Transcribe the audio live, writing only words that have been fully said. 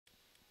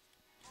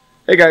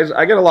Hey guys,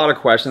 I get a lot of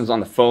questions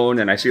on the phone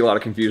and I see a lot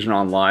of confusion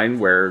online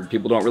where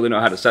people don't really know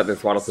how to set their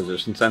throttle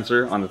position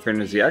sensor on the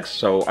 300ZX,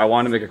 so I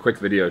want to make a quick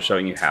video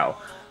showing you how.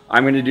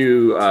 I'm going to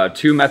do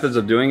two methods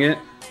of doing it,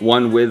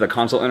 one with a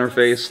console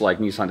interface like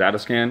Nissan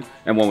DataScan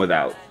and one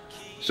without.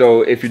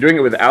 So if you're doing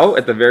it without,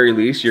 at the very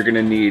least, you're going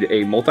to need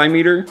a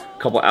multimeter, a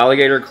couple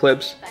alligator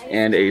clips,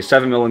 and a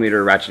 7mm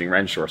ratcheting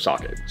wrench or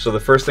socket. So the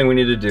first thing we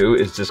need to do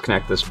is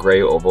disconnect this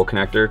gray oval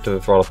connector to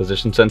the throttle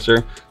position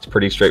sensor. It's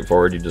pretty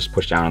straightforward. You just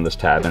push down on this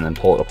tab and then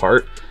pull it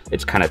apart.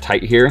 It's kind of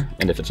tight here,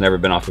 and if it's never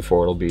been off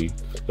before, it'll be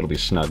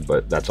snug,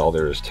 but that's all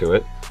there is to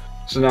it.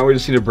 So now we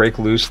just need to break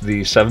loose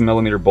the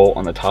 7mm bolt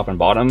on the top and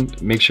bottom.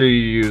 Make sure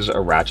you use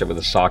a ratchet with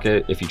a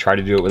socket. If you try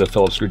to do it with a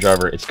Phillips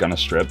screwdriver, it's gonna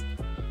strip.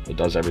 It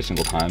does every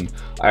single time.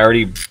 I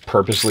already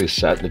purposely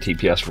set the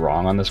TPS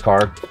wrong on this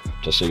car,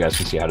 just so you guys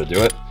can see how to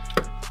do it.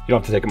 You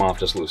don't have to take them off,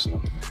 just loosen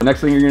them. The next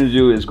thing you're gonna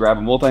do is grab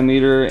a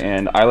multimeter,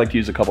 and I like to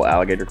use a couple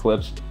alligator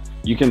clips.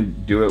 You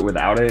can do it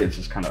without it, it's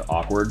just kind of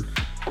awkward.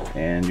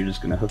 And you're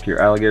just gonna hook your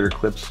alligator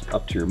clips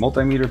up to your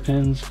multimeter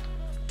pins.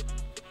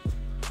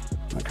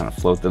 I kind of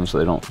float them so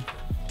they don't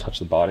touch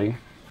the body.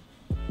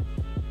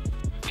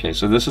 Okay,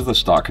 so this is the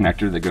stock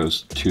connector that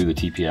goes to the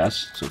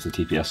TPS. So it's the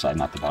TPS side,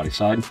 not the body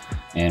side.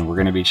 And we're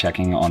gonna be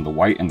checking on the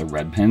white and the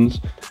red pins.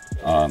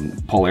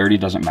 Polarity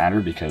doesn't matter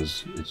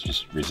because it's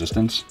just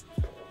resistance.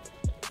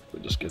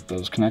 But just get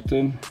those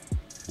connected.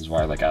 This is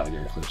why I like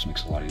alligator clips,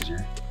 makes it a lot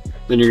easier.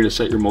 Then you're gonna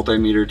set your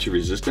multimeter to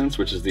resistance,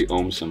 which is the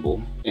ohm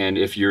symbol. And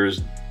if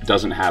yours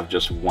doesn't have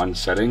just one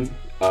setting,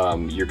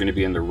 you're gonna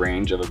be in the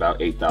range of about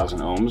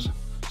 8,000 ohms.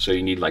 So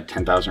you need like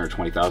 10,000 or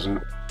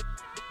 20,000.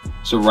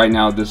 So right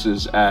now this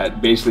is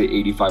at basically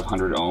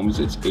 8,500 ohms,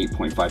 it's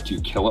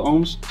 8.52 kilo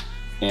ohms.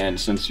 And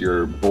since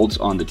your bolts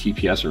on the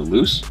TPS are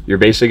loose, you're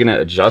basically gonna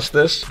adjust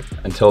this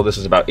until this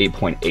is about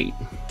 8.8.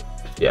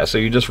 Yeah, so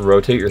you just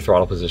rotate your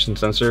throttle position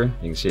sensor.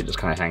 You can see it just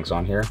kind of hangs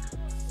on here.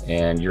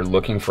 And you're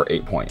looking for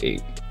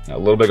 8.8. Now, a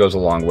little bit goes a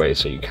long way,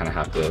 so you kind of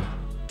have to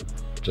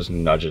just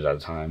nudge it at a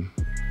time.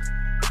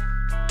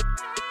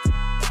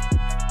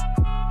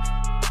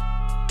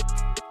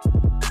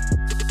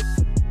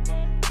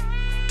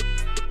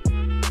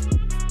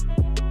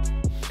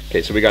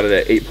 Okay, so we got it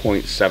at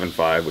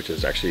 8.75, which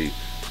is actually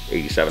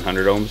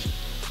 8,700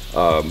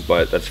 ohms,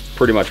 but that's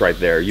pretty much right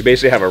there. You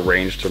basically have a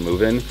range to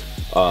move in.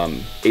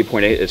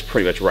 8.8 is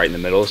pretty much right in the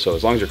middle, so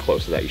as long as you're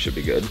close to that, you should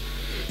be good.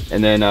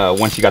 And then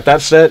once you got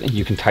that set,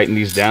 you can tighten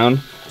these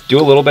down. Do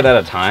a little bit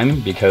at a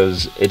time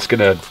because it's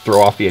gonna throw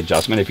off the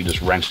adjustment if you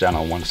just wrench down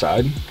on one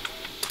side.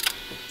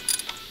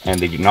 And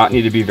they do not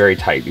need to be very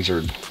tight. These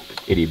are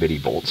itty bitty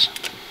bolts.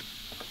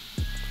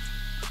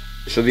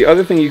 So the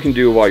other thing you can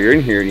do while you're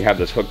in here and you have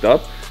this hooked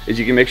up is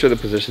you can make sure the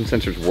position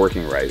sensor is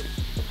working right.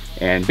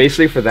 And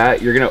basically for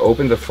that, you're gonna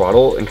open the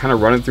throttle and kind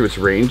of run it through its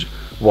range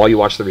while you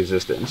watch the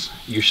resistance.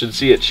 You should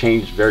see it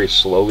change very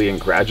slowly and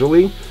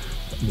gradually.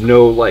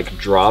 No like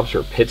drops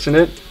or pits in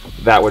it.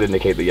 That would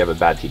indicate that you have a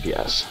bad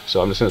TPS.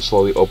 So I'm just gonna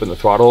slowly open the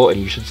throttle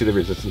and you should see the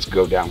resistance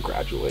go down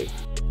gradually.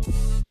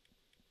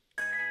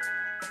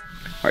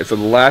 All right, so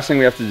the last thing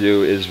we have to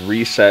do is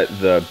reset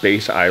the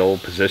base idle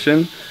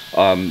position.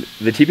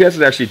 The TPS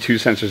is actually two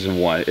sensors in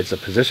one. It's a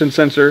position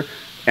sensor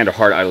and a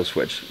hard idle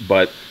switch,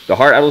 but the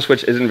hard idle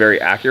switch isn't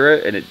very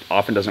accurate and it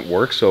often doesn't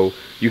work, so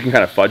you can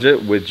kind of fudge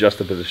it with just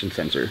the position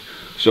sensor.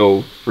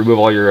 So remove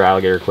all your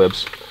alligator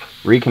clips,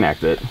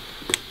 reconnect it,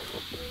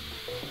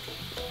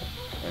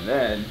 and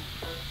then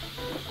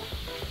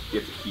you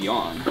have to key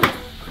on.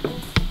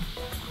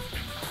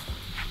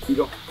 You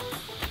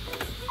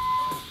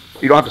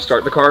don't have to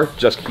start the car,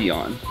 just key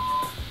on.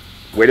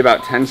 Wait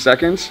about 10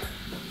 seconds,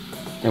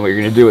 and what you're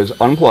gonna do is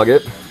unplug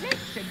it,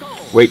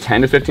 wait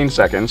 10 to 15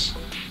 seconds,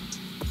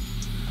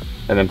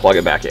 and then plug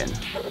it back in.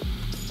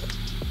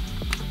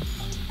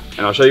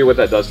 And I'll show you what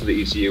that does to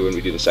the ECU when we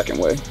do the second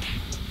way.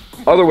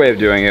 Other way of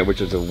doing it, which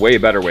is a way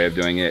better way of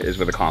doing it, is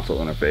with a console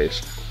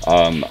interface.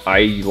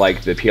 I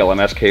like the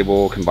PLMS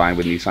cable combined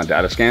with Nissan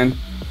DataScan,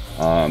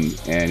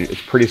 and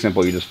it's pretty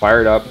simple. You just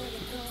fire it up,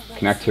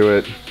 connect to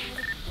it,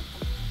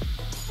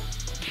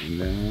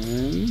 and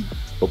then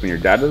open your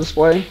data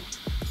display,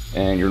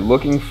 and you're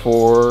looking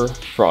for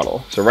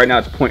throttle. So right now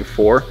it's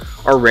 0.4.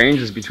 Our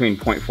range is between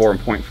 0.4 and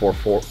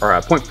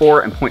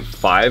 0.4 and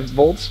 0.5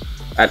 volts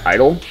at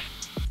idle.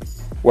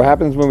 What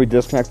happens when we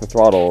disconnect the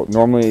throttle,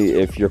 normally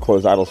if your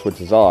closed idle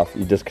switch is off,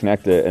 you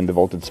disconnect it and the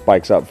voltage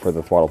spikes up for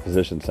the throttle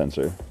position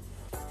sensor.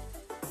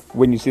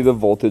 When you see the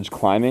voltage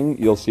climbing,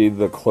 you'll see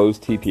the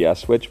closed TPS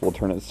switch will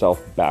turn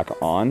itself back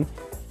on.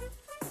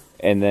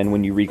 And then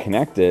when you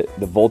reconnect it,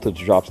 the voltage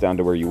drops down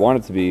to where you want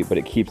it to be, but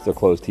it keeps the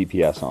closed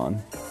TPS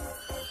on.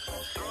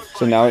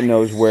 So now it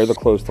knows where the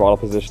closed throttle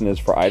position is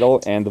for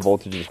idle and the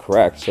voltage is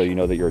correct, so you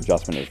know that your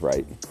adjustment is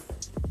right.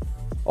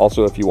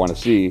 Also, if you want to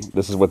see,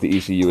 this is what the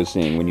ECU is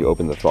seeing when you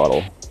open the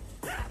throttle.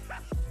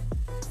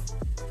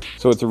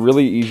 So it's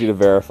really easy to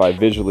verify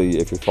visually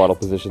if your throttle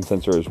position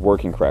sensor is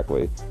working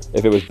correctly.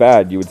 If it was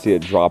bad, you would see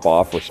it drop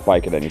off or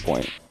spike at any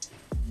point.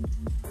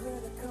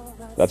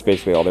 That's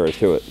basically all there is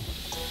to it.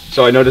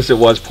 So I noticed it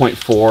was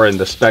 0.4 and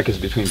the spec is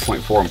between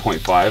 0.4 and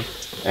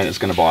 0.5, and it's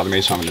gonna bother me,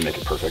 so I'm gonna make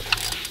it perfect.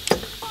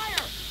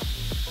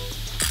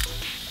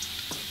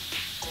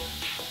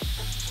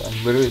 So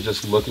I'm literally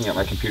just looking at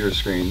my computer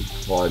screen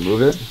while I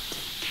move it.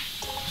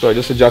 So I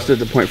just adjusted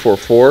to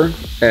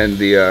 0.44 and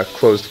the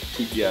closed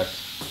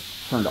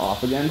TPS turned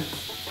off again.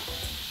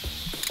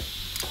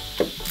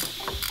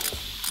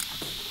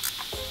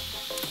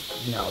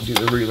 Now I'll do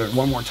the relearn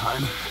one more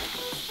time.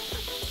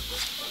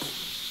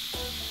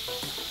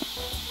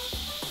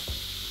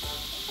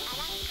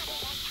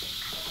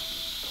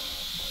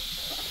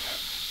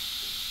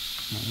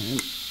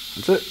 Alright,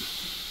 that's it.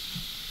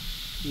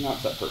 Now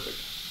it's set perfect.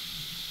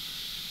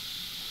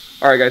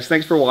 Alright guys,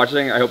 thanks for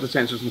watching. I hope this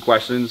answers some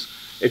questions.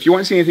 If you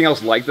want to see anything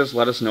else like this,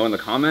 let us know in the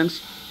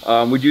comments.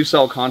 We do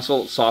sell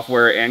console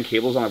software and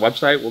cables on our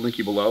website. We'll link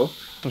you below.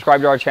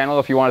 Subscribe to our channel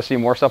if you want to see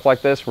more stuff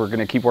like this. We're going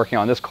to keep working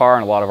on this car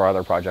and a lot of our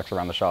other projects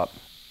around the shop.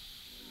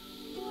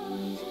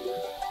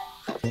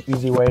 An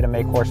easy way to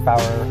make horsepower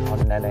on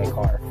an NA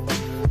car.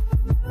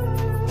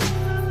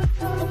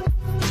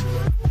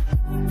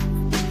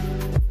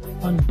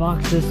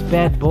 Unbox this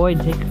bad boy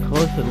and take a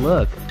closer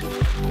look.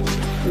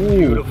 Ooh.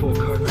 Beautiful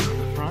car.